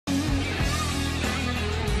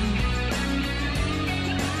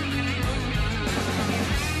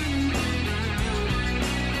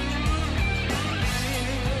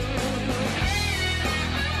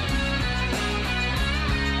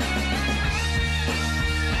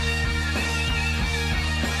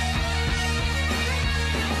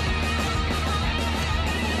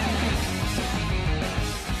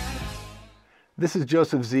This is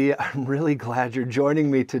Joseph Z. I'm really glad you're joining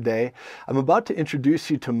me today. I'm about to introduce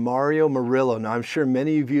you to Mario Murillo. Now, I'm sure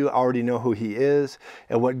many of you already know who he is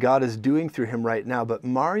and what God is doing through him right now, but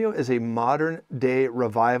Mario is a modern day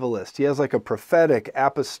revivalist. He has like a prophetic,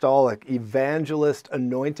 apostolic, evangelist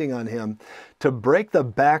anointing on him to break the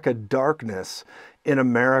back of darkness in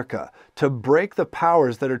America, to break the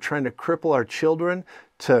powers that are trying to cripple our children,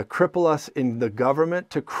 to cripple us in the government,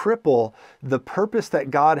 to cripple the purpose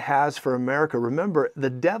that God has for America. Remember,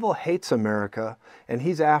 the devil hates America and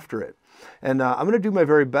he's after it. And I'm going to do my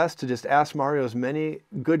very best to just ask Mario as many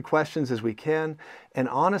good questions as we can. And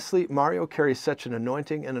honestly, Mario carries such an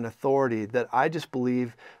anointing and an authority that I just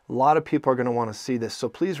believe a lot of people are going to want to see this. So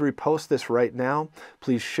please repost this right now.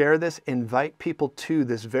 Please share this. Invite people to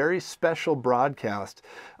this very special broadcast.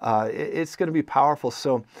 It's going to be powerful.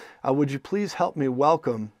 So would you please help me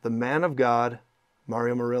welcome the man of God,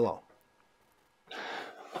 Mario Murillo.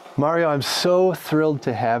 Mario, I'm so thrilled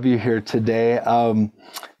to have you here today.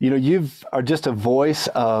 You are just a voice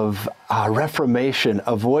of reformation,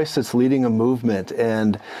 a voice that's leading a movement,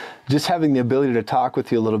 and just having the ability to talk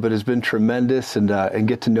with you a little bit has been tremendous, and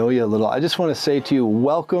get to know you a little. I just want to say to you,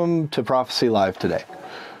 welcome to Prophecy Live today.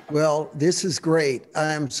 Well, this is great.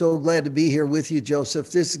 I'm so glad to be here with you,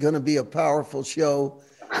 Joseph. This is going to be a powerful show,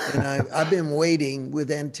 and I've been waiting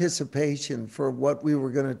with anticipation for what we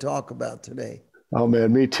were going to talk about today. Oh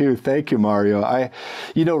man, me too. Thank you, Mario.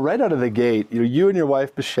 Right out of the gate, you and your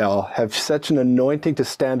wife, Michelle, have such an anointing to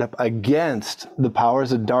stand up against the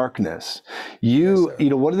powers of darkness.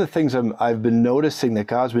 One of the things I've been noticing that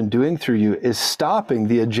God's been doing through you is stopping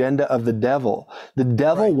the agenda of the devil. The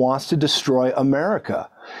devil wants to destroy America,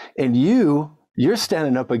 and you're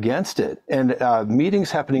standing up against it, and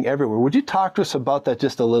meetings happening everywhere. Would you talk to us about that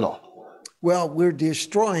just a little? Well, we're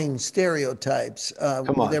destroying stereotypes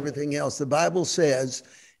with everything else. The Bible says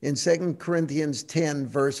in 2 Corinthians 10,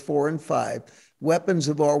 verse 4 and 5, weapons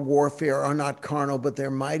of our warfare are not carnal, but they're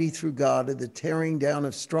mighty through God at the tearing down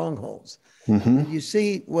of strongholds. Mm-hmm. And you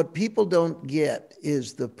see, what people don't get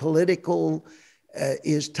is the political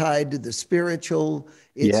is tied to the spiritual.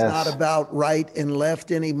 It's not about right and left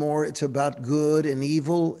anymore. It's about good and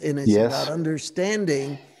evil, and it's about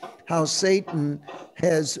understanding how Satan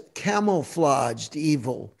has camouflaged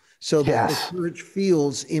evil so that the church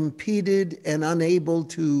feels impeded and unable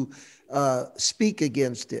to speak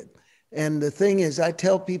against it. And the thing is, I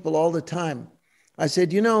tell people all the time, I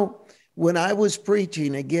said, when I was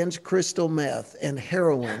preaching against crystal meth and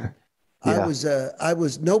heroin,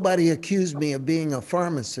 nobody accused me of being a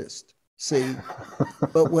pharmacist. See,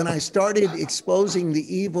 but when I started exposing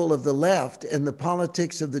the evil of the left and the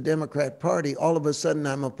politics of the Democrat Party, all of a sudden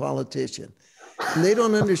I'm a politician. And they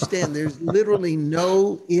don't understand. There's literally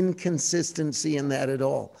no inconsistency in that at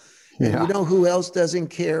all. And you know who else doesn't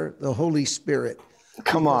care? The Holy Spirit.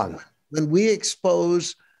 Come on. When we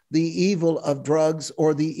expose the evil of drugs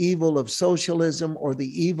or the evil of socialism or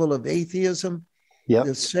the evil of atheism,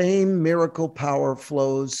 the same miracle power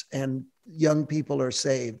flows and young people are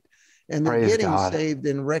saved. And they're getting saved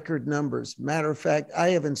in record numbers. Matter of fact, I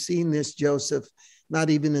haven't seen this, Joseph, not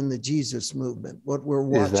even in the Jesus movement, what we're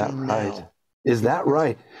watching now. Is that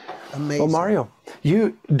right? Amazing. Well, Mario,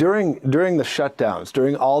 you during the shutdowns,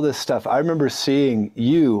 during all this stuff, I remember seeing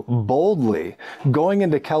you boldly going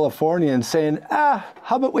into California and saying, how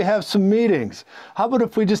about we have some meetings? How about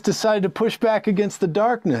if we just decide to push back against the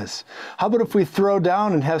darkness? How about if we throw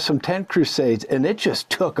down and have some tent crusades? And it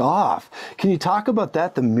just took off. Can you talk about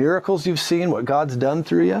that, the miracles you've seen, what God's done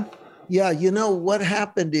through you? Yeah, what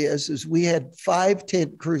happened is we had 5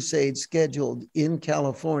 tent crusades scheduled in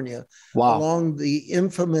California along the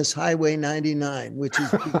infamous Highway 99, which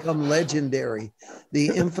has become legendary. The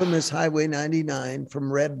infamous Highway 99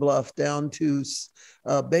 from Red Bluff down to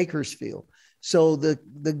Bakersfield. So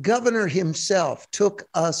the governor himself took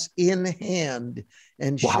us in hand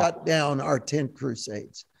and shut down our tent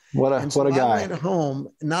crusades. What a guy. I went home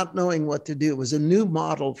not knowing what to do. It was a new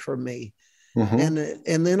model for me. Mm-hmm.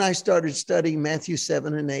 And then I started studying Matthew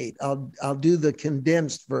 7 and 8. I'll do the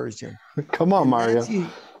condensed version. Come on, Mario.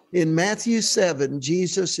 In Matthew 7,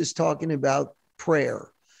 Jesus is talking about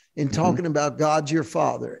prayer and talking about God your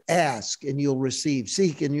Father. Ask and you'll receive.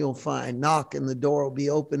 Seek and you'll find. Knock and the door will be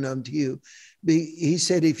opened unto you. He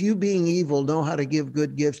said, if you being evil know how to give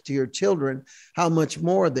good gifts to your children, how much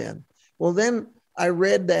more then? Well, then I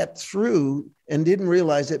read that through and didn't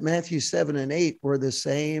realize that Matthew 7 and 8 were the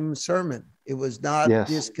same sermon. It was not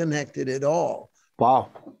disconnected at all. Wow.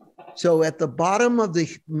 So at the bottom of the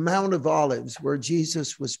Mount of Olives where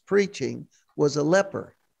Jesus was preaching was a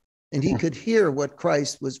leper, and he could hear what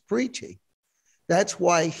Christ was preaching. That's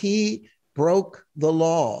why he broke the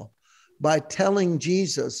law by telling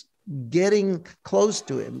Jesus, getting close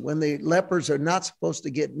to him when the lepers are not supposed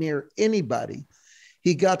to get near anybody.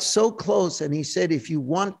 He got so close and he said, if you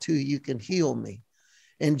want to, you can heal me.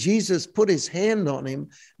 And Jesus put his hand on him,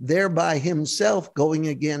 thereby himself going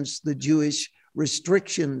against the Jewish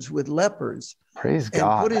restrictions with lepers. Praise and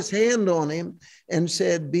God. Put his hand on him and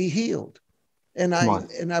said, be healed. And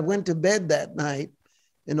I went to bed that night,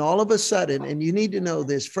 and all of a sudden, and you need to know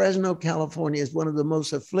this, Fresno, California is one of the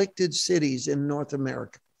most afflicted cities in North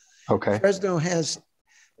America. Okay. Fresno has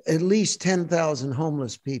at least 10,000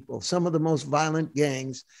 homeless people, some of the most violent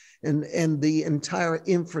gangs, and the entire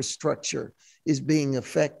infrastructure is being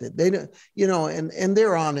affected. They don't, and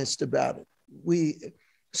they're honest about it.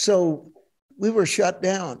 So we were shut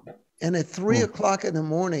down. And at 3 o'clock in the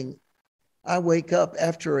morning, I wake up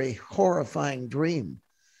after a horrifying dream.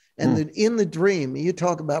 And in the dream, you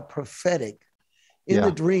talk about prophetic. In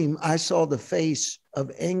the dream, I saw the face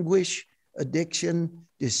of anguish, addiction,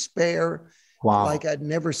 despair, like I'd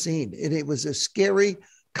never seen. And it was a scary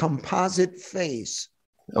composite face.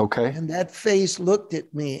 Okay. And that face looked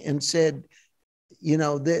at me and said,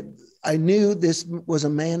 that I knew this was a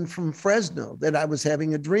man from Fresno that I was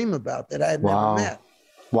having a dream about that I had never met.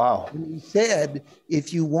 Wow. And he said,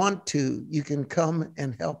 if you want to, you can come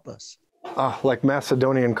and help us. Like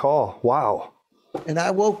Macedonian call. Wow. And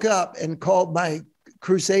I woke up and called my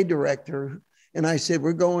crusade director, and I said,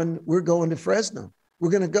 we're going to Fresno.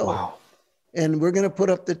 We're going to go. Wow. And we're going to put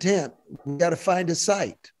up the tent. We got to find a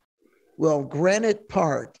site. Well, Granite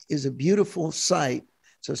Park is a beautiful site.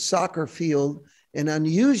 It's a soccer field. And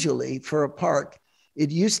unusually for a park, it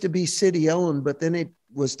used to be city owned, but then it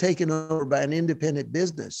was taken over by an independent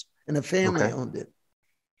business, and a family owned it.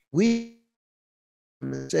 We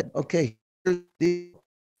said, okay, here's the deal.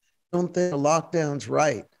 Don't think the lockdown's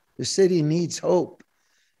right. The city needs hope.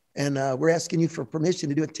 And we're asking you for permission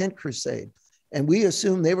to do a tent crusade. And we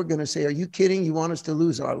assumed they were going to say, are you kidding? You want us to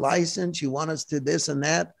lose our license? You want us to this and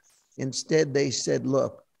that? Instead, they said,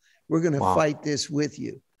 look, we're going to fight this with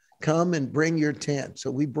you. Come and bring your tent.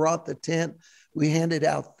 So we brought the tent. We handed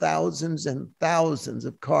out thousands and thousands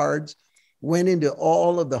of cards, went into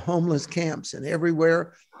all of the homeless camps and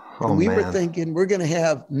everywhere. And we were thinking we're going to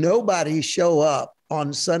have nobody show up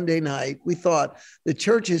on Sunday night. We thought the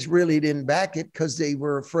churches really didn't back it because they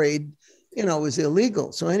were afraid, it was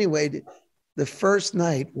illegal. So anyway, the first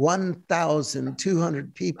night,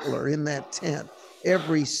 1,200 people are in that tent.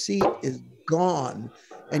 Every seat is gone.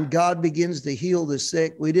 And God begins to heal the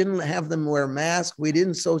sick. We didn't have them wear masks. We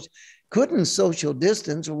couldn't social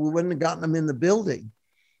distance, or we wouldn't have gotten them in the building.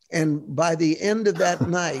 And by the end of that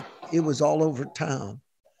night, it was all over town.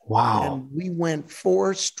 Wow. And we went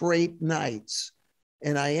 4 straight nights.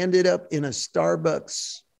 And I ended up in a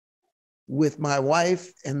Starbucks with my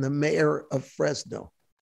wife and the mayor of Fresno.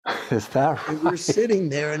 Is that right? And we're sitting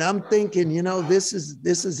there, and I'm thinking, this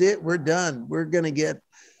is it. We're done. We're going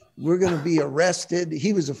to be arrested.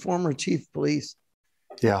 He was a former chief of police.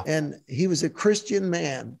 Yeah. And he was a Christian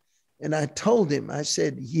man. And I told him, I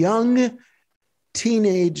said, young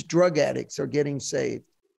teenage drug addicts are getting saved.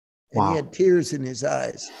 And he had tears in his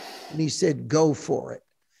eyes. And he said, go for it.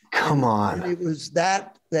 Come on. And it was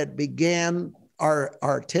that began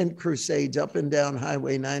our tent crusades up and down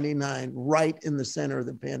Highway 99, right in the center of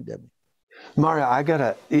the pandemic.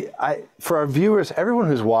 Mario, for our viewers, everyone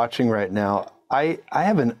who's watching right now, I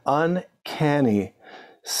have an uncanny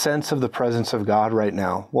sense of the presence of God right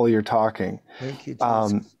now while you're talking. Thank you,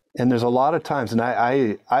 Jesus. And there's a lot of times, and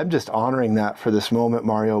I'm just honoring that for this moment,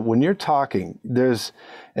 Mario. When you're talking,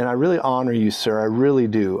 and I really honor you, sir. I really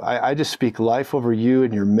do. I just speak life over you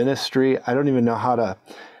and your ministry. I don't even know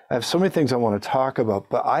I have so many things I want to talk about,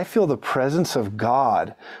 but I feel the presence of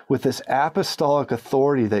God with this apostolic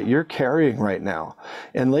authority that you're carrying right now.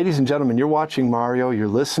 And ladies and gentlemen, you're watching Mario, you're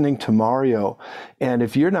listening to Mario, and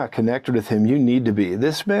if you're not connected with him, you need to be.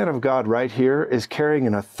 This man of God right here is carrying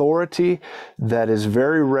an authority that is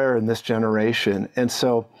very rare in this generation. And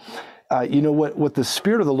so, what the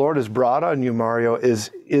Spirit of the Lord has brought on you, Mario, is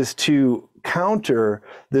to counter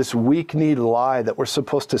this weak-kneed lie that we're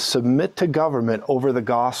supposed to submit to government over the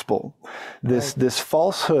gospel. This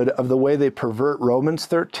falsehood of the way they pervert Romans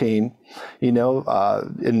 13,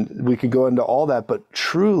 and we could go into all that, but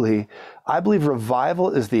truly, I believe revival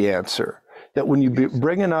is the answer. That when you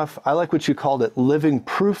bring enough, I like what you called it, living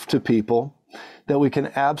proof to people, that we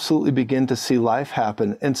can absolutely begin to see life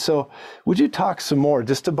happen. And so would you talk some more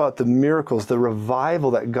just about the miracles, the revival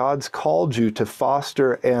that God's called you to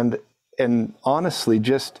foster and honestly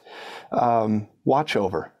just watch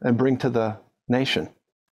over and bring to the nation?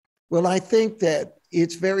 Well, I think that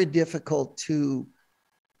it's very difficult to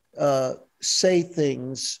say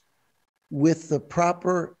things with the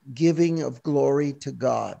proper giving of glory to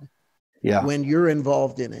God. Yeah. When you're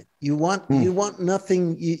involved in it, you want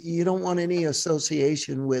nothing. You don't want any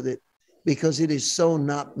association with it, because it is so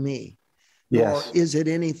not me. Yes. Nor is it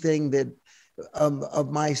anything that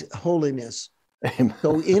of my holiness. Amen.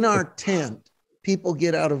 So in our tent, people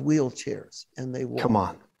get out of wheelchairs and they walk. Come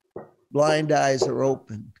on. Blind eyes are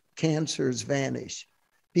open. Cancers vanish.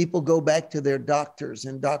 People go back to their doctors,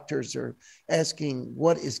 and doctors are asking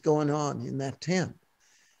what is going on in that tent.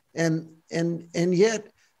 And yet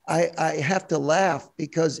I have to laugh,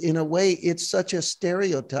 because in a way it's such a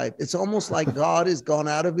stereotype. It's almost like God has gone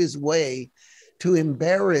out of his way to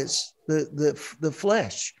embarrass the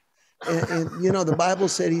flesh. And you know, the Bible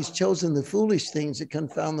said he's chosen the foolish things that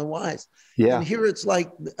confound the wise. Yeah. And here it's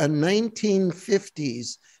like a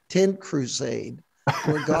 1950s tent crusade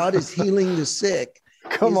where God is healing the sick.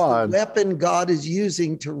 Come on. The weapon God is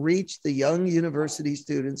using to reach the young university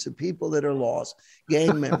students and people that are lost,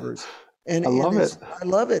 gang members. And I love it. I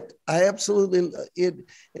love it. I absolutely it.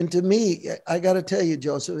 And to me, I got to tell you,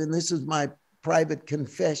 Joseph, and this is my private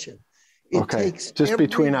confession. It takes just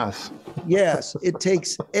between us. Yes, it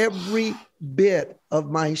takes every bit of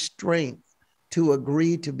my strength to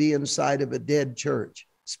agree to be inside of a dead church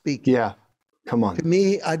speaking. Yeah, come on. To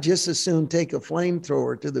me, I just as soon take a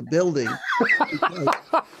flamethrower to the building.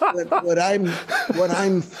 what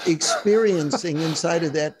I'm experiencing inside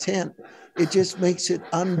of that tent, it just makes it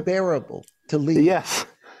unbearable to leave. Yes.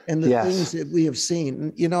 And the things that we have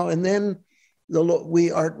seen, you know, and then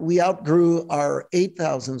we outgrew our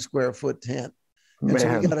 8,000 square foot tent. And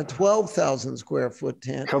so we got a 12,000 square foot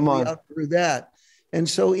tent. Come on. We outgrew that. And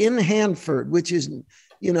so in Hanford, which is,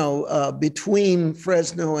 you know, between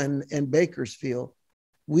Fresno and Bakersfield,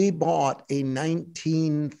 we bought a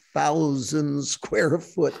 19,000 square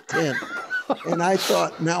foot tent. And I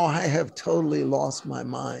thought, now I have totally lost my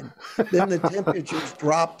mind. Then the temperatures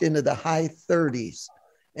dropped into the high 30s.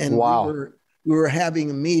 And we were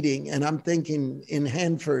having a meeting, and I'm thinking in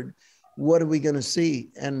Hanford, what are we going to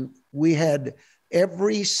see? And we had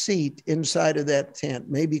every seat inside of that tent,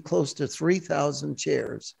 maybe close to 3,000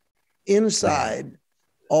 chairs inside,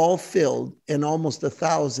 all filled, and almost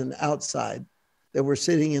 1,000 outside that were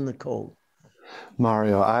sitting in the cold.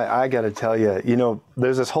 Mario, I got to tell you, you know,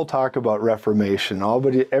 there's this whole talk about Reformation.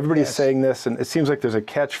 Everybody's saying this, and it seems like there's a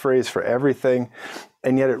catchphrase for everything,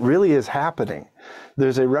 and yet it really is happening.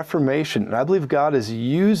 There's a Reformation, and I believe God is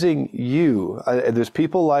using you. There's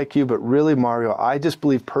people like you, but really, Mario, I just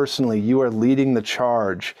believe personally you are leading the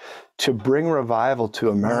charge to bring revival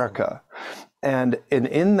to America. And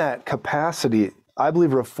in that capacity, I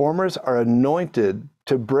believe reformers are anointed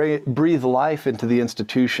to breathe life into the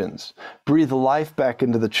institutions, breathe life back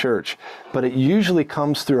into the church. But it usually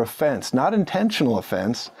comes through offense, not intentional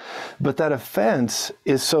offense, but that offense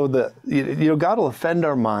is so that, you know, God will offend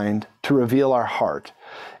our mind to reveal our heart.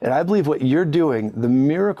 And I believe what you're doing, the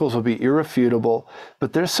miracles will be irrefutable,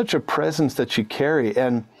 but there's such a presence that you carry.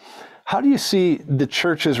 And how do you see the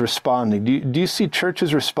churches responding? Do you see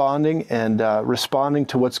churches responding and responding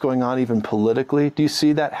to what's going on even politically? Do you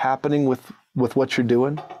see that happening with what you're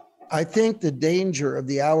doing? I think the danger of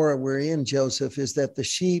the hour we're in, Joseph, is that the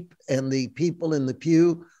sheep and the people in the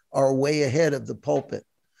pew are way ahead of the pulpit.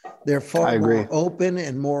 They're far more open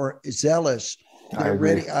and more zealous. They're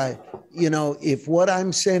ready. You know, if what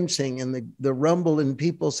I'm sensing and the rumble in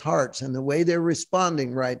people's hearts and the way they're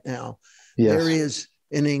responding right now, there is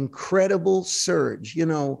an incredible surge. You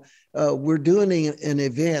know, we're doing an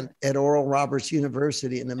event at Oral Roberts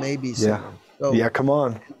University in the Mabee Center. So, come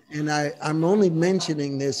on. And I'm only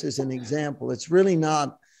mentioning this as an example. It's really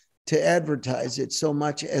not to advertise it so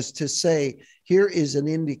much as to say, here is an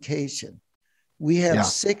indication. We have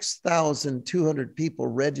 6,200 people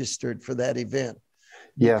registered for that event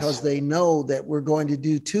because they know that we're going to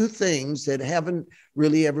do two things that haven't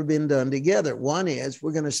really ever been done together. One is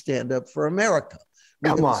we're going to stand up for America.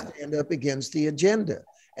 We're going to stand up against the agenda.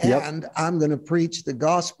 And I'm going to preach the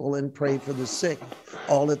gospel and pray for the sick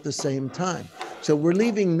all at the same time. So we're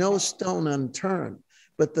leaving no stone unturned.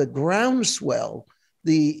 But the groundswell,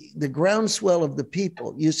 the groundswell of the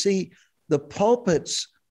people, you see, the pulpits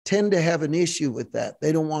tend to have an issue with that.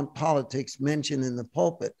 They don't want politics mentioned in the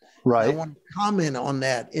pulpit. Right. I want to comment on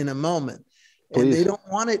that in a moment. Please. And they don't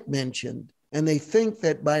want it mentioned. And they think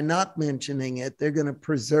that by not mentioning it, they're going to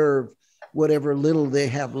preserve whatever little they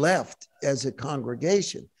have left as a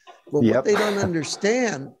congregation. But what they don't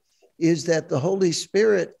understand is that the Holy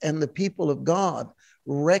Spirit and the people of God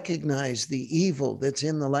recognize the evil that's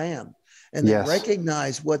in the land, and they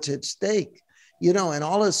recognize what's at stake. You know, and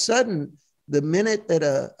all of a sudden, the minute that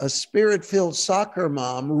a spirit-filled soccer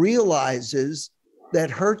mom realizes that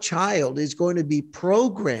her child is going to be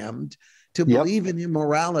programmed to believe in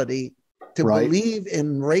immorality, to believe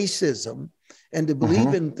in racism, and to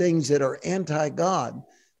believe in things that are anti-God,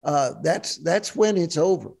 that's when it's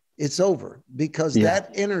over. It's over because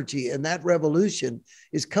that energy and that revolution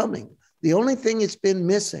is coming. The only thing it's been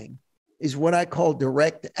missing is what I call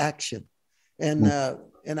direct action. And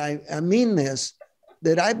I mean this,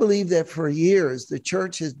 that I believe that for years, the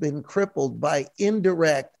church has been crippled by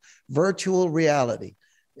indirect virtual reality.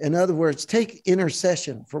 In other words, take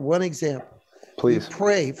intercession for one example. Please. We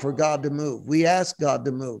pray for God to move. We ask God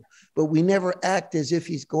to move, but we never act as if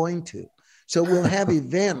he's going to. So we'll have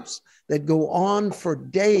events that go on for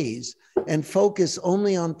days and focus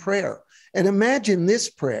only on prayer. And imagine this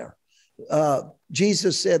prayer.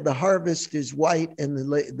 Jesus said, the harvest is white and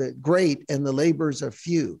the great and the laborers are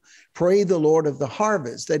few. Pray the Lord of the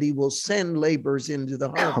harvest that he will send laborers into the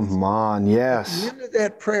harvest. Come on, yes. At the end of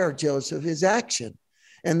that prayer, Joseph, is action.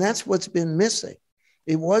 And that's what's been missing.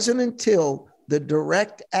 It wasn't until the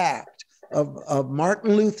direct act of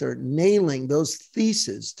Martin Luther nailing those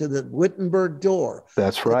theses to the Wittenberg door.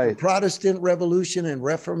 That's right. The Protestant Revolution and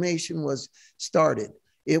Reformation was started.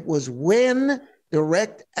 It was when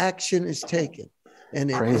direct action is taken. And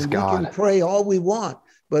Praise God. We can pray all we want,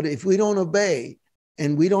 but if we don't obey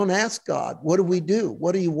and we don't ask God, what do we do?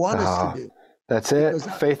 What do you want us to do? That's it. Because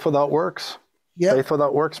faith without works. Yep. Faith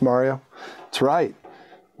without works, Mario. That's right.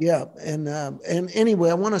 Yeah. And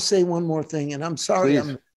anyway, I want to say one more thing, and I'm sorry.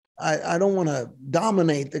 Please. I don't want to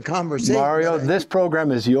dominate the conversation. Mario, this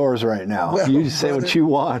program is yours right now. Well, you say what you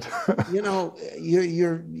want. You know,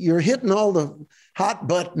 you're hitting all the hot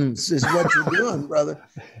buttons is what you're doing, brother.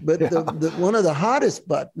 But one of the hottest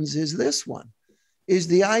buttons is this one, is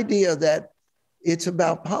the idea that it's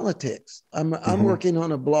about politics. I'm working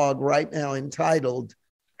on a blog right now entitled,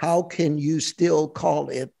 "How Can You Still Call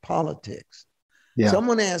It Politics?" Yeah.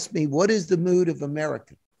 Someone asked me, what is the mood of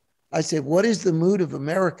America? I said, what is the mood of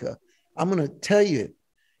America? I'm going to tell you,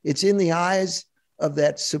 it's in the eyes of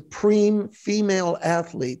that supreme female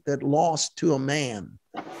athlete that lost to a man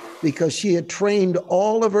because she had trained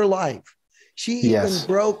all of her life. She even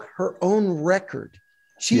broke her own record.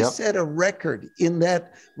 She set a record in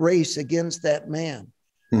that race against that man.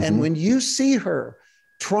 And when you see her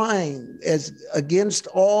trying as against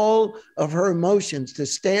all of her emotions to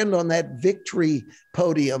stand on that victory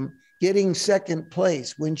podium, getting second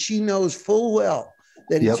place when she knows full well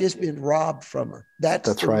that it's just been robbed from her.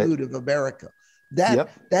 That's the mood of America.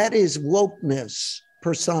 That is wokeness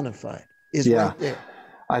personified, right there.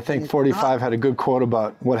 I think 45 had a good quote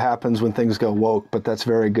about what happens when things go woke, but that's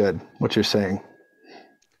very good, what you're saying.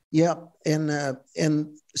 Yeah.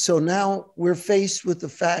 And so now we're faced with the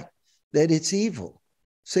fact that it's evil.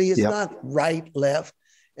 See, it's not right, left.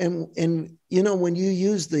 And you know, when you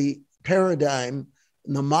use the paradigm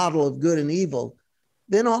and the model of good and evil,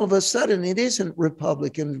 then all of a sudden it isn't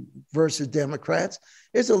Republican versus Democrats.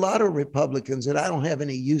 There's a lot of Republicans that I don't have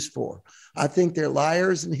any use for. I think they're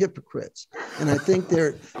liars and hypocrites. And I think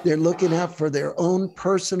they're looking out for their own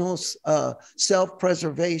personal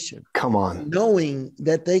self-preservation. Come on. Knowing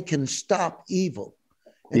that they can stop evil.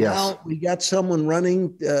 And now we got someone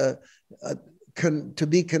running to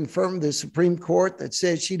be confirmed the Supreme Court that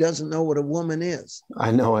says she doesn't know what a woman is. I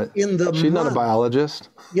know it. She's not a biologist.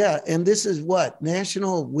 Yeah, and this is what,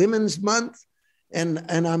 National Women's Month? And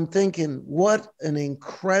I'm thinking, what an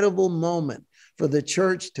incredible moment for the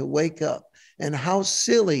church to wake up. And how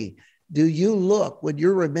silly do you look when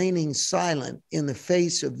you're remaining silent in the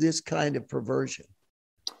face of this kind of perversion?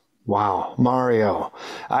 Wow, Mario,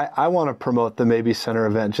 I want to promote the Maybe Center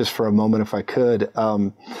event just for a moment, if I could.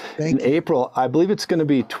 In April, I believe it's going to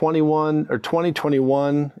be 21 or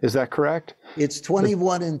 2021. Is that correct? It's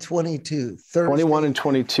 21 and 22. Thursday, 21 and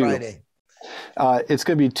 22. Friday. It's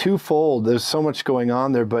going to be twofold. There's so much going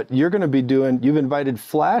on there, but you're going to be you've invited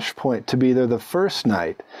Flashpoint to be there the first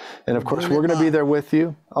night. And of course, we're going to be there with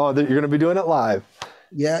you. Oh, you're going to be doing it live.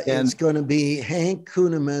 Yeah, it's going to be Hank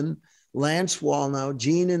Kuhneman, Lance Wallnow,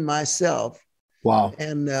 Gene, and myself. Wow.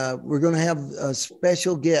 And we're going to have a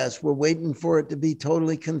special guest. We're waiting for it to be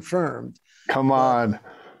totally confirmed. Come on.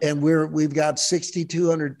 And we've got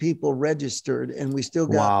 6,200 people registered, and we still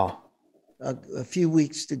got a few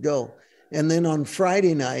weeks to go. And then on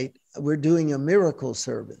Friday night, we're doing a miracle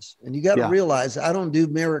service. And you got to realize I don't do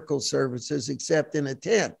miracle services except in a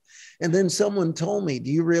tent. And then someone told me, do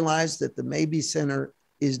you realize that the Maybe Center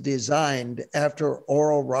is designed after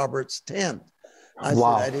Oral Roberts' tent? I said,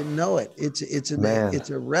 I didn't know it. It's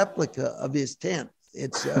a replica of his tent.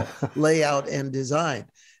 It's layout and design.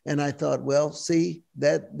 And I thought, well, see,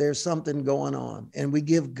 that there's something going on, and we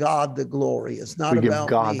give God the glory. It's not about me. We give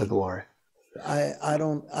God the glory. I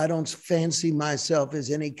don't fancy myself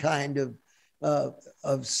as any kind of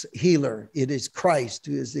healer. It is Christ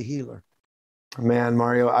who is the healer. Man,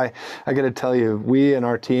 Mario, I got to tell you, we and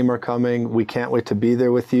our team are coming. We can't wait to be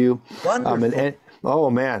there with you. Wonderful.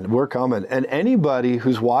 Oh man, we're coming. And anybody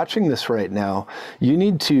who's watching this right now, you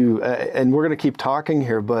need to, and we're going to keep talking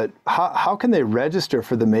here, but how can they register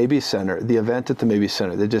for the Maybe Center, the event at the Maybe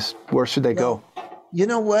Center? Where should they go? You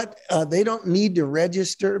know what? They don't need to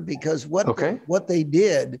register, because what they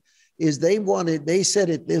did is they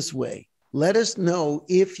said it this way: let us know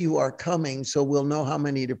if you are coming so we'll know how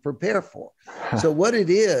many to prepare for. So what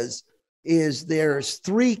it is there's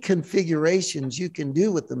 3 configurations you can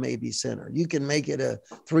do with the Maybe Center. You can make it a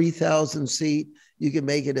 3,000 seat, you can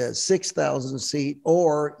make it a 6,000 seat,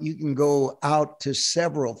 or you can go out to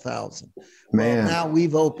several thousand. Man. Well, now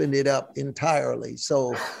we've opened it up entirely.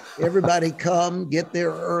 So everybody come, get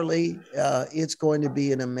there early. It's going to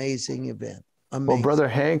be an amazing event. Amazing. Well, Brother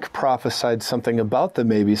Hank prophesied something about the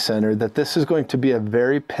Maybe Center, that this is going to be a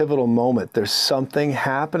very pivotal moment. There's something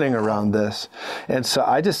happening around this. And so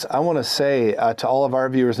I want to say to all of our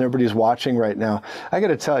viewers and everybody who's watching right now, I got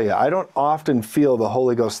to tell you, I don't often feel the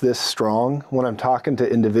Holy Ghost this strong when I'm talking to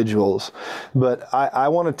individuals. But I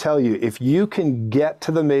want to tell you, if you can get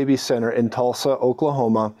to the Maybe Center in Tulsa,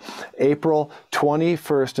 Oklahoma, April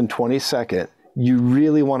 21st and 22nd, you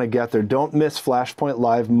really want to get there. Don't miss Flashpoint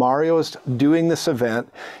Live. Mario is doing this event.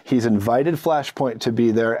 He's invited Flashpoint to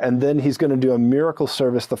be there, and then he's going to do a miracle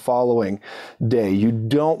service the following day. You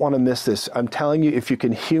don't want to miss this. I'm telling you, if you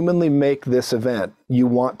can humanly make this event, you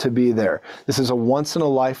want to be there. This is a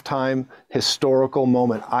once-in-a-lifetime historical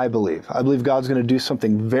moment, I believe. I believe God's going to do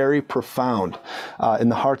something very profound in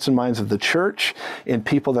the hearts and minds of the church, in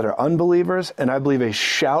people that are unbelievers, and I believe a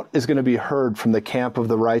shout is going to be heard from the camp of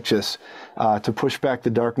the righteous to push back the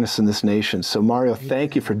darkness in this nation. So, Mario,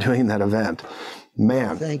 thank you for doing that event.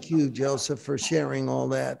 Man. Thank you, Joseph, for sharing all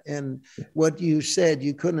that. And what you said,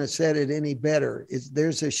 you couldn't have said it any better.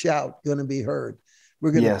 There's a shout going to be heard.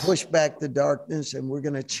 We're going to push back the darkness, and we're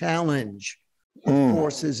going to challenge the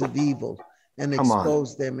forces of evil and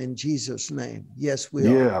expose them in Jesus' name. Yes, we are.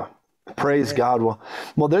 Yeah. Praise God.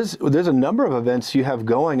 Well, there's a number of events you have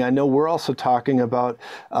going. I know we're also talking about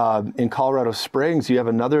in Colorado Springs, you have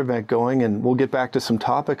another event going, and we'll get back to some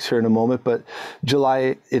topics here in a moment, but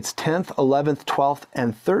July, it's 10th, 11th, 12th,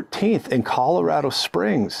 and 13th in Colorado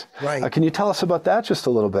Springs. Right. Can you tell us about that just a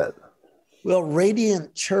little bit? Well,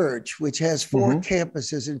 Radiant Church, which has 4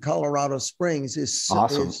 campuses in Colorado Springs,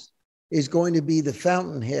 is going to be the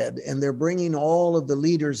fountainhead, and they're bringing all of the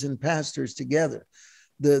leaders and pastors together.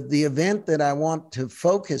 The event that I want to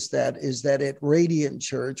focus that is that at Radiant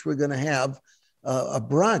Church, we're going to have a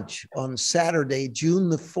brunch on Saturday, June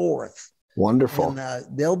the 4th. Wonderful. And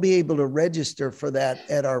they'll be able to register for that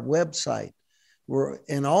at our website.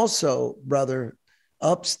 And also, brother,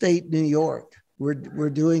 upstate New York, we're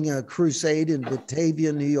doing a crusade in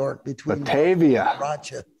Batavia, New York, between Batavia,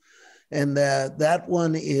 Rochester. And that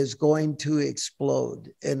one is going to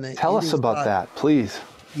explode. And tell us about that, please.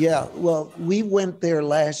 Yeah, well, we went there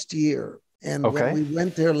last year. And when we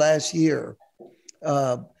went there last year,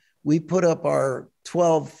 we put up our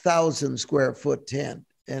 12,000 square foot tent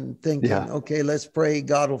and thinking, okay, let's pray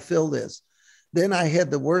God will fill this. Then I had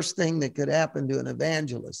the worst thing that could happen to an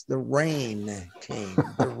evangelist. The rain came,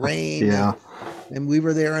 the rain. And we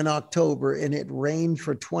were there in October, and it rained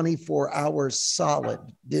for 24 hours solid,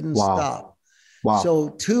 didn't stop. Wow. So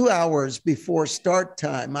 2 hours before start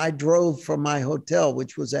time, I drove from my hotel,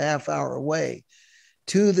 which was a half hour away,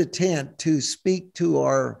 to the tent to speak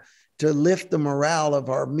to lift the morale of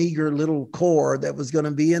our meager little corps that was going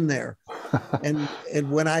to be in there. and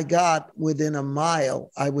when I got within a mile,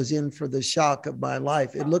 I was in for the shock of my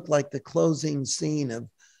life. It looked like the closing scene of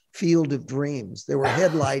Field of Dreams. There were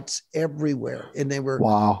headlights everywhere, and they were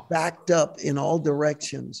backed up in all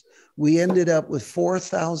directions. We ended up with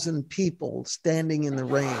 4,000 people standing in the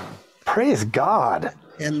rain. Praise God.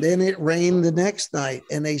 And then it rained the next night,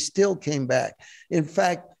 and they still came back. In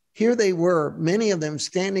fact, here they were, many of them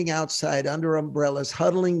standing outside under umbrellas,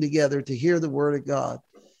 huddling together to hear the word of God.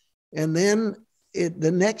 And then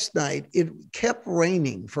the next night, it kept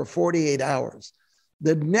raining for 48 hours.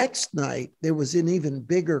 The next night, there was an even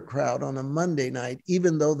bigger crowd on a Monday night,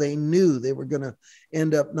 even though they knew they were going to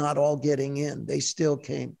end up not all getting in. They still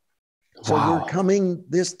came. So we're coming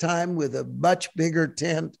this time with a much bigger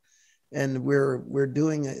tent, and we're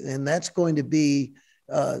doing it. And that's going to be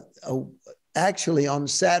actually on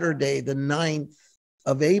Saturday, the 9th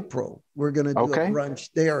of April. We're going to do a brunch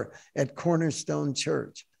there at Cornerstone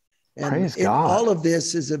Church. Praise God. All of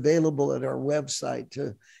this is available at our website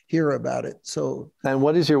to hear about it. So, and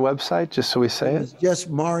what is your website, just so we say it? It's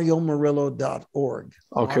just mariomurillo.org.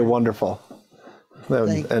 Okay, wonderful.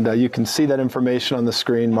 And you can see that information on the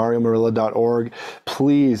screen, mariomurillo.org.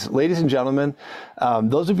 Please, ladies and gentlemen,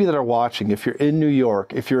 those of you that are watching, if you're in New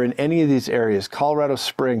York, if you're in any of these areas, Colorado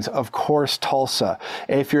Springs, of course, Tulsa,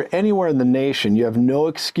 and if you're anywhere in the nation, you have no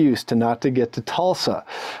excuse to not to get to Tulsa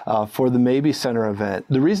for the Maybe Center event.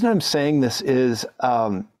 The reason I'm saying this is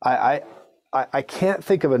I can't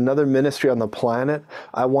think of another ministry on the planet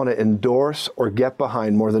I want to endorse or get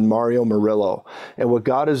behind more than Mario Murillo. And what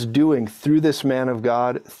God is doing through this man of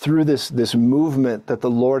God, through this movement that the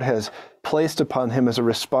Lord has placed upon him as a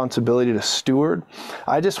responsibility to steward.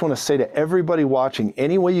 I just want to say to everybody watching,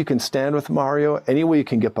 any way you can stand with Mario, any way you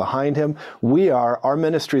can get behind him, our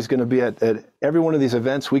ministry is going to be at every one of these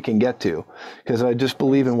events we can get to, because I just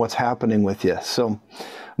believe in what's happening with you. So,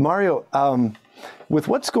 Mario, with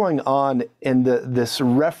what's going on in this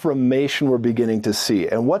reformation we're beginning to see,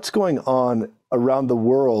 and what's going on around the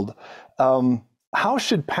world, how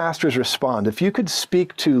should pastors respond? If you could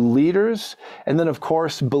speak to leaders and then, of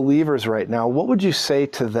course, believers right now, what would you say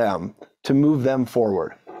to them to move them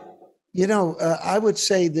forward? I would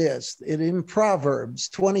say this, in Proverbs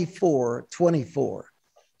 24:24.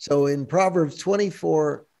 So in Proverbs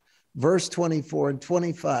 24, verse 24 and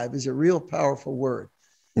 25 is a real powerful word.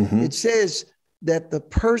 Mm-hmm. It says that the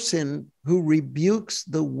person who rebukes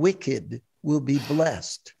the wicked will be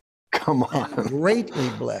blessed. Come on. And greatly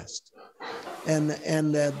blessed. And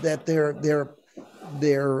that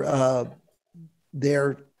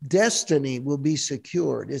their destiny will be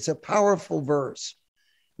secured. It's a powerful verse.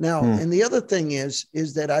 Now, and the other thing is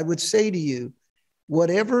that I would say to you,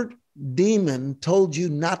 whatever demon told you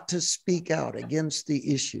not to speak out against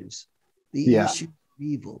the issues of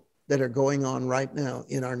evil that are going on right now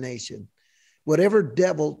in our nation, whatever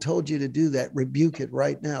devil told you to do that, rebuke it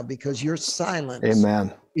right now, because your silence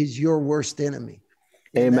is your worst enemy.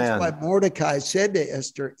 And that's why Mordecai said to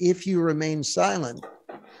Esther, if you remain silent,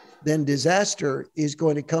 then disaster is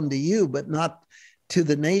going to come to you, but not to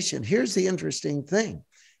the nation. Here's the interesting thing.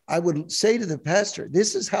 I would say to the pastor,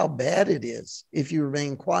 this is how bad it is if you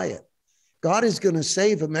remain quiet. God is going to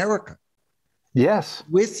save America. Yes.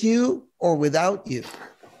 With you or without you.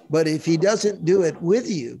 But if he doesn't do it with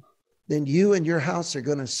you, then you and your house are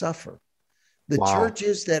going to suffer. The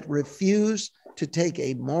churches that refuse to take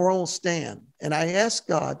a moral stand. And I ask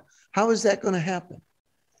God, how is that going to happen?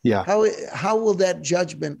 Yeah. How will that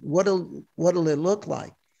judgment, what'll it look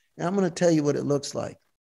like? And I'm going to tell you what it looks like.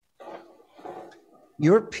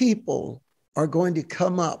 Your people are going to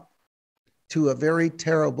come up to a very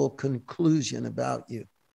terrible conclusion about you.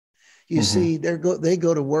 You see, they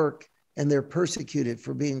go to work and they're persecuted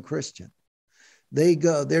for being Christian.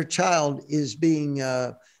 Their child is being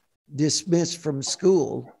dismissed from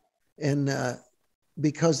school, and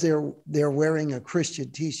because they're wearing a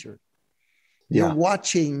Christian t-shirt. You're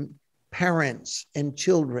watching parents and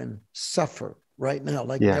children suffer right now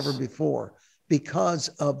like never before because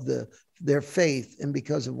of their faith and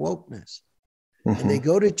because of wokeness. And they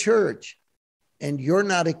go to church, and you're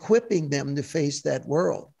not equipping them to face that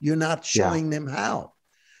world. You're not showing them how.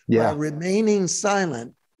 By remaining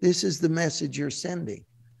silent, this is the message you're sending.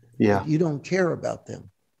 Yeah. You don't care about them.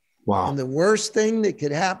 Wow. And the worst thing that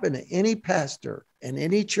could happen to any pastor and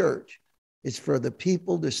any church is for the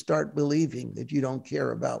people to start believing that you don't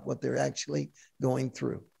care about what they're actually going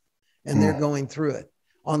through. And they're going through it.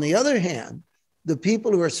 On the other hand, the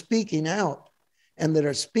people who are speaking out and that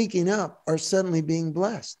are speaking up are suddenly being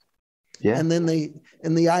blessed. Yeah. And then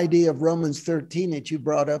the idea of Romans 13 that you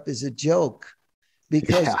brought up is a joke,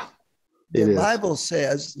 because the Bible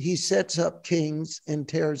says he sets up kings and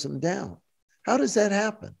tears them down. How does that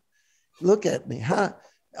happen? Look at me.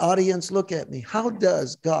 Audience, look at me. How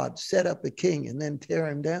does God set up a king and then tear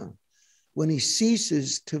him down? When he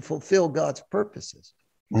ceases to fulfill God's purposes.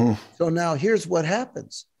 So now here's what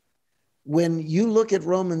happens. When you look at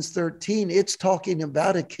Romans 13, it's talking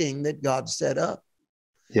about a king that God set up.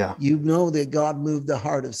 Yeah. You know that God moved the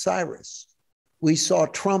heart of Cyrus. We saw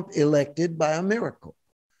Trump elected by a miracle.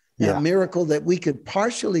 A miracle that we could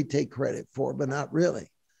partially take credit for, but not really.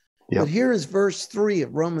 Yep. But here is verse 3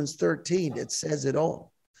 of Romans 13. It says it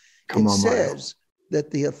all. It says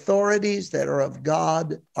that the authorities that are of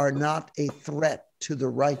God are not a threat to the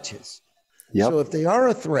righteous. Yep. So if they are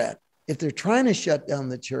a threat, if they're trying to shut down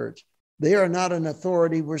the church, they are not an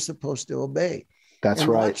authority we're supposed to obey. That's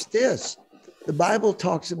right. Watch this. The Bible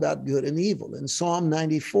talks about good and evil. In Psalm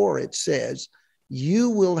 94, it says, you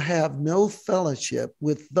will have no fellowship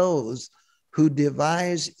with those who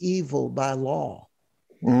devise evil by law.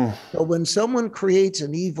 So when someone creates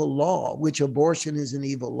an evil law, which abortion is an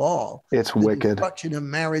evil law, it's the wicked. destruction of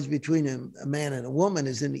marriage between a man and a woman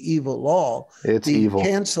is an evil law. It's the evil.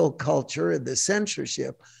 Cancel culture and the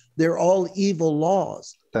censorship, they're all evil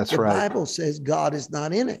laws. That's the right. The Bible says God is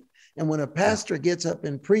not in it. And when a pastor gets up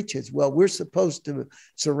and preaches, well, we're supposed to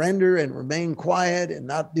surrender and remain quiet and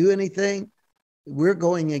not do anything, we're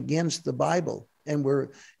going against the Bible.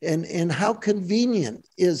 And how convenient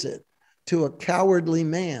is it to a cowardly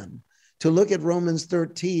man to look at Romans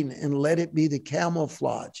 13 and let it be the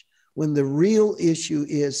camouflage when the real issue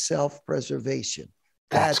is self-preservation.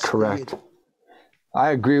 That's correct.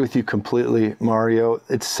 I agree with you completely, Mario.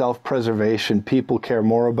 It's self-preservation. People care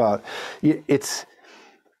more about it's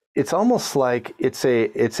almost like it's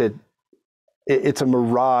a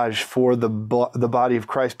mirage for the body of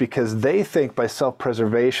Christ, because they think by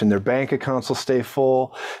self-preservation, their bank accounts will stay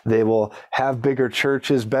full. They will have bigger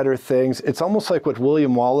churches, better things. It's almost like what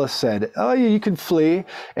William Wallace said. Oh, yeah, you can flee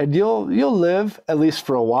and you'll live at least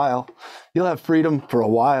for a while. You'll have freedom for a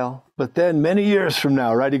while. But then many years from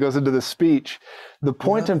now, right? He goes into the speech. The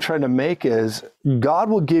point I'm trying to make is God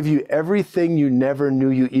will give you everything you never knew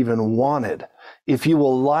you even wanted if you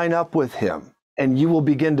will line up with him. And you will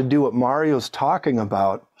begin to do what Mario's talking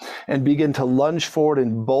about and begin to lunge forward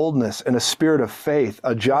in boldness and a spirit of faith,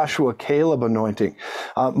 a Joshua Caleb anointing.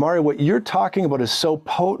 Mario, what you're talking about is so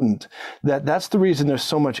potent that's the reason there's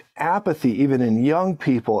so much apathy, even in young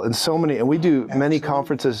people, and so many, and we do many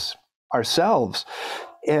conferences ourselves.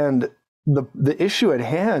 And the issue at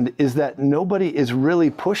hand is that nobody is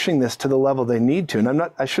really pushing this to the level they need to. And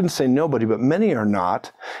I shouldn't say nobody, but many are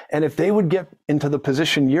not. And if they would get into the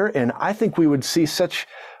position you're in, I think we would see such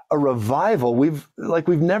a revival we've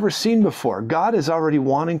never seen before. God is already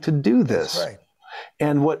wanting to do this. That's right.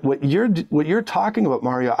 And what you're talking about,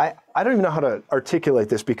 Mario, I don't even know how to articulate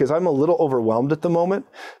this, because I'm a little overwhelmed at the moment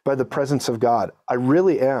by the presence of God. I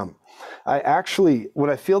really am. When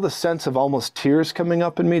I feel the sense of almost tears coming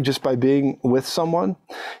up in me just by being with someone,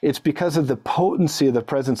 it's because of the potency of the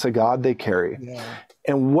presence of God they carry. Yeah.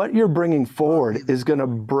 And what you're bringing forward is going to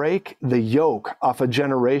break the yoke off a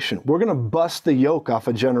generation. We're going to bust the yoke off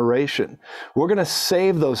a generation. We're going to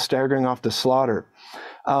save those staggering off to slaughter.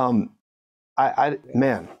 Man.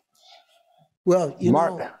 Well,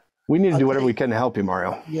 we need to do whatever we can to help you,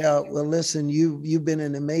 Mario. Yeah. Well, listen, you've been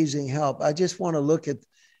an amazing help. I just want to look at,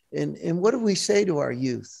 and what do we say to our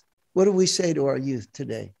youth? What do we say to our youth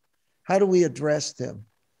today? How do we address them?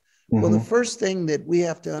 Mm-hmm. Well, the first thing that we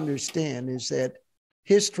have to understand is that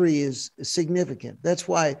history is significant. That's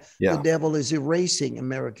why the devil is erasing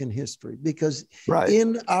American history, because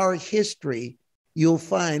in our history, you'll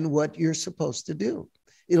find what you're supposed to do.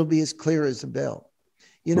 It'll be as clear as a bell.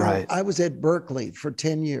 I was at Berkeley for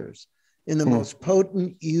 10 years in the most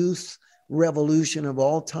potent youth revolution of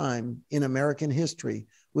all time in American history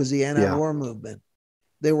was the anti-war movement.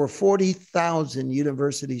 There were 40,000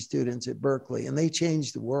 university students at Berkeley, and they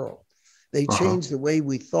changed the world. They changed the way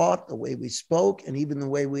we thought, the way we spoke, and even the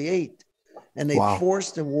way we ate. And they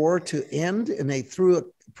forced the war to end, and they threw a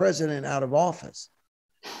president out of office.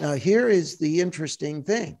 Now, here is the interesting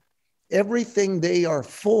thing. Everything they are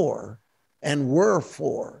for and were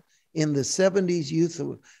for in the 70s youth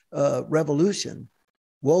revolution,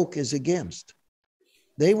 woke is against.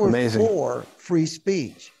 They were for free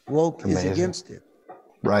speech. Woke is against it.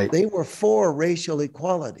 Right. They were for racial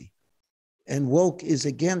equality, and woke is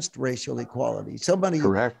against racial equality. Somebody is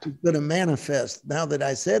going to manifest now that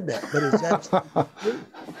I said that, but it's absolutely true.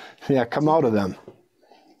 Yeah, come out of them.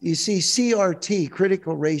 You see, CRT,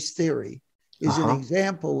 critical race theory, is an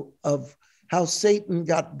example of how Satan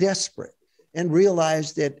got desperate and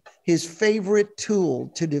realized that his favorite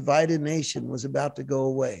tool to divide a nation was about to go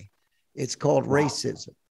away. It's called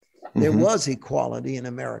racism. There was equality in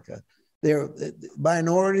America.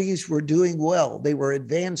 Minorities were doing well. They were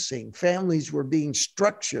advancing. Families were being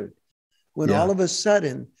structured. When all of a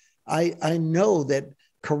sudden, I know that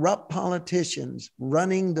corrupt politicians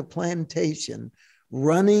running the plantation,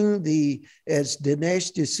 as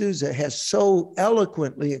Dinesh D'Souza has so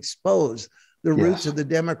eloquently exposed the roots of the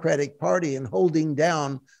Democratic Party and holding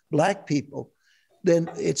down Black people, then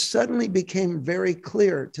it suddenly became very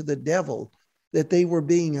clear to the devil that they were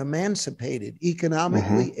being emancipated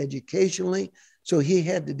economically, educationally. So he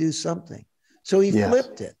had to do something. So he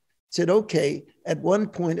flipped it, said, okay, at one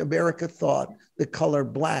point, America thought the color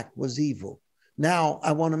Black was evil. Now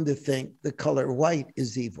I want them to think the color white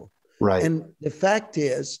is evil. Right. And the fact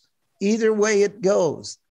is, either way it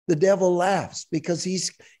goes, the devil laughs, because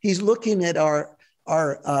he's looking at our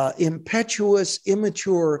impetuous,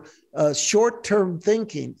 immature, short-term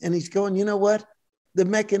thinking, and he's going, you know what? The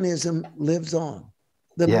mechanism lives on.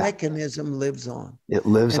 The mechanism lives on. It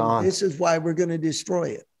lives on. This is why we're going to destroy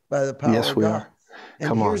it by the power of God. Are.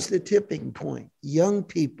 And here's the tipping point. Young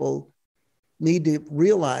people need to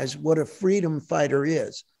realize what a freedom fighter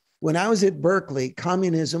is. When I was at Berkeley,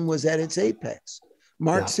 communism was at its apex.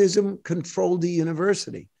 Marxism controlled the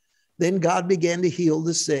university. Then God began to heal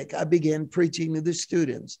the sick. I began preaching to the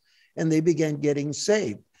students, and they began getting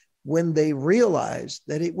saved when they realized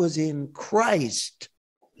that it was in Christ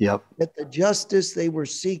that the justice they were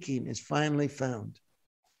seeking is finally found.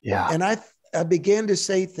 And I began to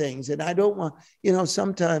say things, and I don't want,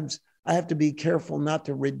 sometimes I have to be careful not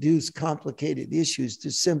to reduce complicated issues to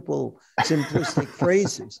simplistic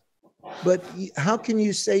phrases. But how can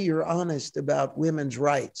you say you're honest about women's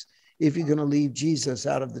rights if you're going to leave Jesus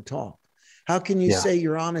out of the talk? How can you say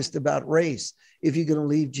you're honest about race if you're going to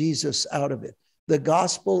leave Jesus out of it? The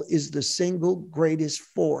gospel is the single greatest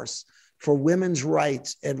force for women's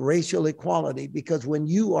rights and racial equality, because when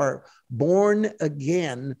you are born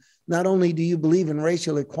again, not only do you believe in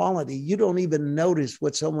racial equality, you don't even notice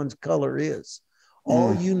what someone's color is.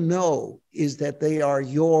 All you know is that they are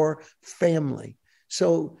your family.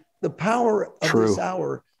 So the power of this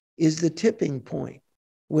hour is the tipping point.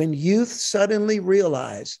 When youth suddenly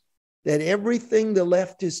realize that everything the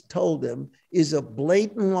leftists told them is a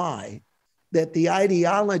blatant lie, that the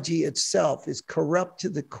ideology itself is corrupt to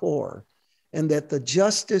the core, and that the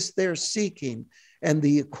justice they're seeking and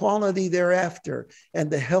the equality they're after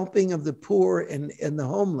and the helping of the poor and the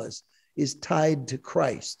homeless is tied to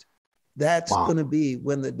Christ. That's going to be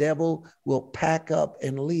when the devil will pack up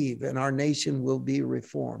and leave, and our nation will be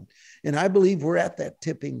reformed. And I believe we're at that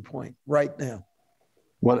tipping point right now.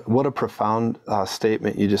 What a profound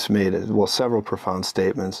statement you just made. Well, several profound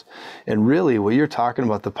statements. And really, what you're talking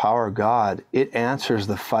about, the power of God, it answers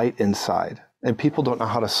the fight inside. And people don't know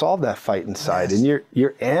how to solve that fight inside. And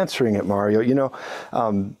you're answering it, Mario.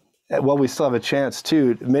 Well, we still have a chance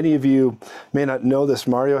too. Many of you may not know this.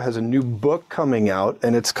 Mario has a new book coming out,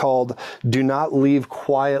 and it's called Do Not Leave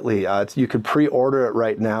Quietly. You could pre-order it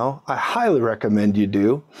right now. I highly recommend you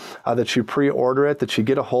do, that you pre-order it, that you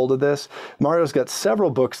get a hold of this. Mario's got several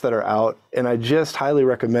books that are out, and I just highly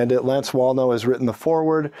recommend it. Lance Wallno has written the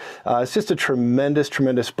foreword. It's just a tremendous,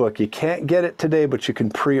 tremendous book. You can't get it today, but you can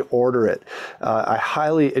pre-order it. I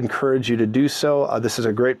highly encourage you to do so. This is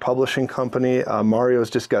a great publishing company. Mario's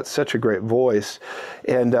just got such a great voice.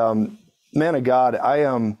 And man of God,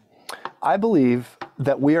 I believe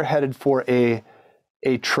that we are headed for a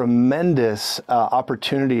tremendous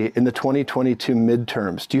opportunity in the 2022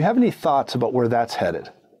 midterms. Do you have any thoughts about where that's headed?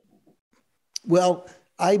 Well,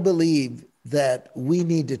 I believe that we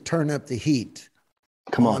need to turn up the heat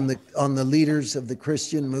on the leaders of the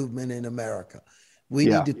Christian movement in America. We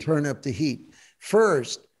need to turn up the heat.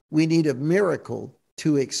 First, we need a miracle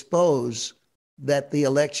to expose that the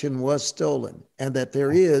election was stolen and that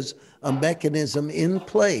there is a mechanism in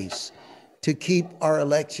place to keep our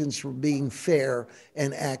elections from being fair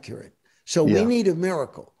and accurate. So we need a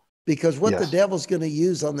miracle, because what the devil's going to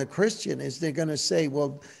use on the Christian is they're going to say,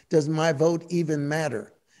 well, does my vote even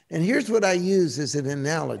matter? And here's what I use as an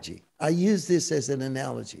analogy. I use this as an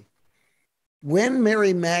analogy. When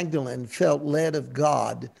Mary Magdalene felt led of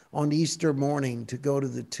God on Easter morning to go to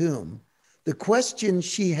the tomb, the question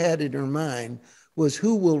she had in her mind was,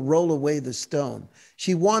 who will roll away the stone?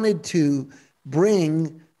 She wanted to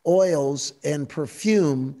bring oils and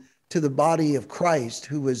perfume to the body of Christ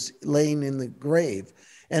who was laying in the grave.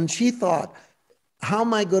 And she thought, how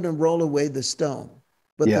am I going to roll away the stone?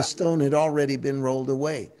 But the stone had already been rolled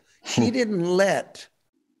away. She didn't let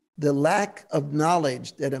the lack of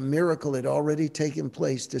knowledge that a miracle had already taken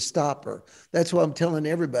place to stop her. That's why I'm telling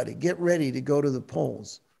everybody, get ready to go to the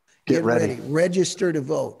polls. Get ready. Register to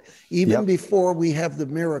vote. Even before we have the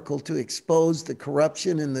miracle to expose the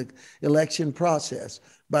corruption in the election process.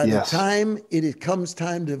 By the time it comes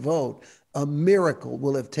time to vote, a miracle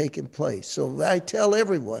will have taken place. So I tell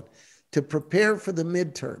everyone to prepare for the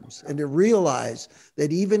midterms and to realize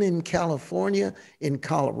that even in California, in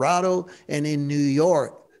Colorado, and in New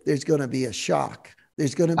York, there's going to be a shock.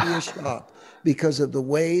 There's going to be a shock because of the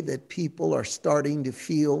way that people are starting to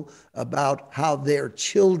feel about how their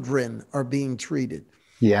children are being treated.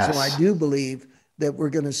 So I do believe that we're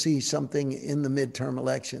going to see something in the midterm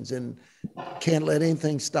elections, and can't let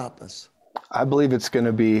anything stop us. I believe it's going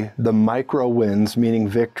to be the micro wins, meaning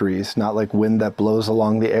victories, not like wind that blows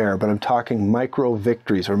along the air, but I'm talking micro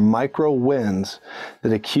victories or micro wins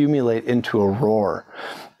that accumulate into a roar.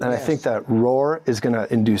 And I think that roar is going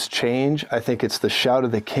to induce change. I think it's the shout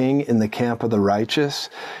of the king in the camp of the righteous.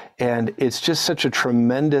 And it's just such a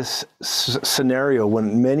tremendous scenario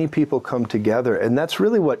when many people come together. And that's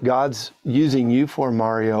really what God's using you for,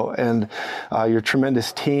 Mario, and your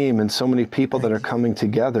tremendous team and so many people that are coming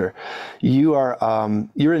together. You're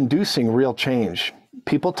inducing real change.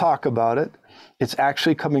 People talk about it. It's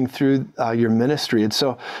actually coming through your ministry. And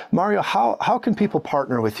so, Mario, how can people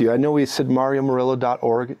partner with you? I know we said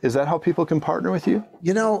MarioMurillo.org. Is that how people can partner with you?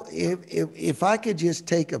 You know, if I could just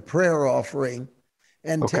take a prayer offering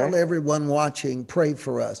and tell everyone watching, pray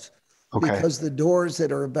for us. Because the doors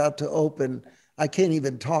that are about to open, I can't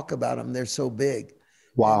even talk about them. They're so big.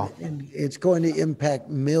 Wow. And it's going to impact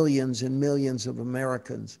millions and millions of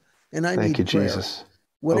Americans. And I need prayer. Thank you, Jesus.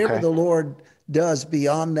 Whatever the Lord does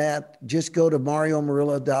beyond that, just go to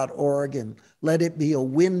MarioMurillo.org and let it be a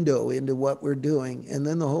window into what we're doing. And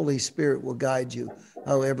then the Holy Spirit will guide you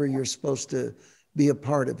however you're supposed to be a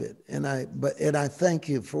part of it. And I thank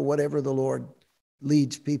you for whatever the Lord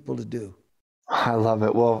leads people to do. I love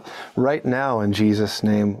it. Well, right now, in Jesus'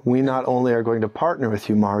 name, we not only are going to partner with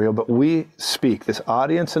you, Mario, but we speak, this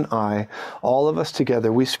audience and I, all of us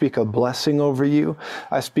together, we speak a blessing over you.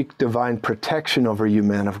 I speak divine protection over you,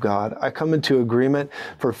 man of God. I come into agreement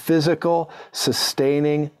for physical,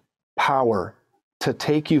 sustaining power to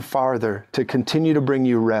take you farther, to continue to bring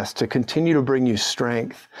you rest, to continue to bring you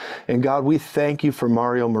strength. And God, we thank you for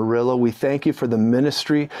Mario Murillo. We thank you for the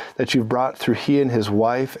ministry that you've brought through he and his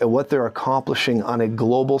wife and what they're accomplishing on a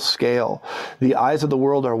global scale. The eyes of the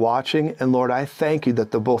world are watching, and Lord, I thank you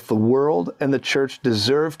that both the world and the church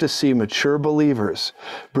deserve to see mature believers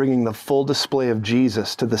bringing the full display of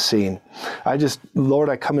Jesus to the scene. Lord,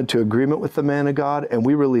 I come into agreement with the man of God, and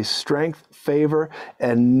we release strength, favor,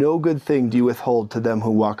 and no good thing do you withhold to them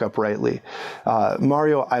who walk uprightly.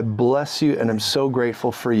 Mario, I bless you, and I'm so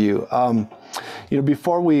grateful for you.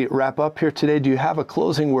 Before we wrap up here today, do you have a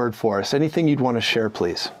closing word for us? Anything you'd want to share,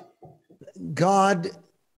 please? God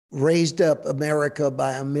raised up America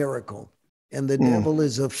by a miracle, and the devil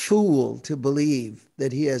is a fool to believe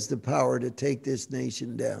that he has the power to take this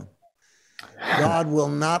nation down. God will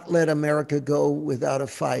not let America go without a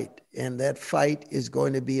fight, and that fight is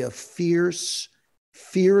going to be a fearsome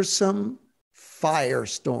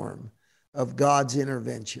firestorm of God's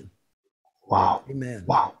intervention. Wow. Amen.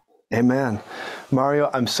 Wow. Amen. Mario,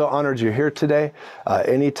 I'm so honored you're here today.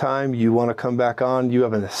 Anytime you want to come back on, you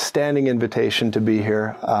have a standing invitation to be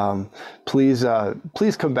here. Please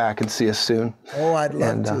come back and see us soon. Oh, I'd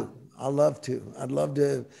love to. I'd love to. I'd love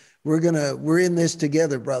to. We're in this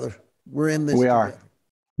together, brother. We're in this together.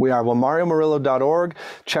 We are. Well, MarioMurillo.org.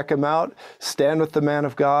 Check him out. Stand with the man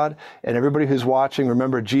of God. And everybody who's watching,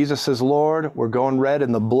 remember, Jesus is Lord. We're going red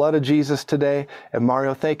in the blood of Jesus today. And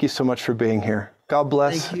Mario, thank you so much for being here. God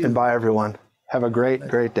bless, and bye, everyone. Have a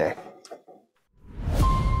great day.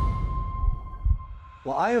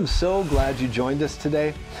 Well, I am so glad you joined us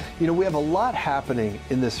today. We have a lot happening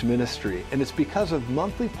in this ministry, and it's because of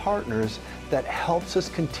monthly partners that helps us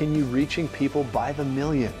continue reaching people by the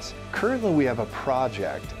millions. Currently, we have a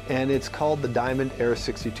project, and it's called the Diamond Air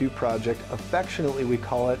 62 Project. Affectionately, we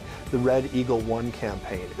call it the Red Eagle 1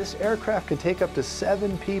 campaign. This aircraft can take up to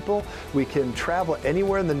 7 people. We can travel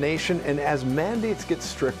anywhere in the nation, and as mandates get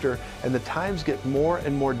stricter and the times get more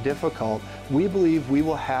and more difficult, we believe we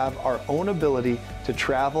will have our own ability to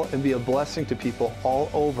travel and be a blessing to people all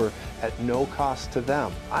over at no cost to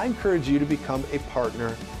them. I encourage you to become a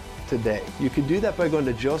partner today. You can do that by going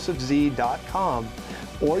to josephz.com,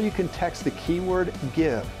 or you can text the keyword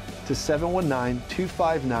GIVE to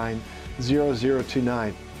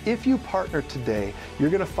 719-259-0029. If you partner today, you're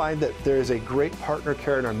going to find that there is a great partner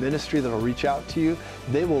care in our ministry that will reach out to you.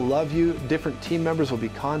 They will love you. Different team members will be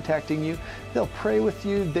contacting you. They'll pray with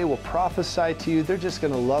you. They will prophesy to you. They're just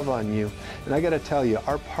going to love on you. And I got to tell you,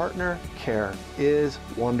 our partner care is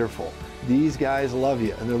wonderful. These guys love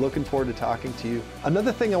you, and they're looking forward to talking to you.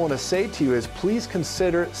 Another thing I want to say to you is please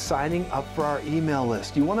consider signing up for our email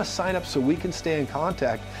list. You want to sign up so we can stay in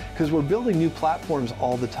contact, because we're building new platforms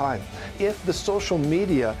all the time. If the social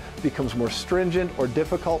media becomes more stringent or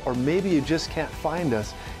difficult, or maybe you just can't find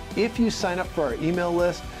us, if you sign up for our email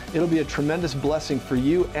list, it'll be a tremendous blessing for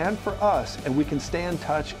you and for us, and we can stay in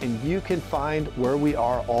touch, and you can find where we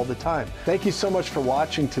are all the time. Thank you so much for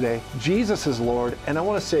watching today. Jesus is Lord, and I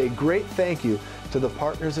want to say a great thank you to the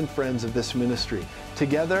partners and friends of this ministry.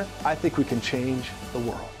 Together, I think we can change the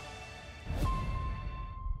world.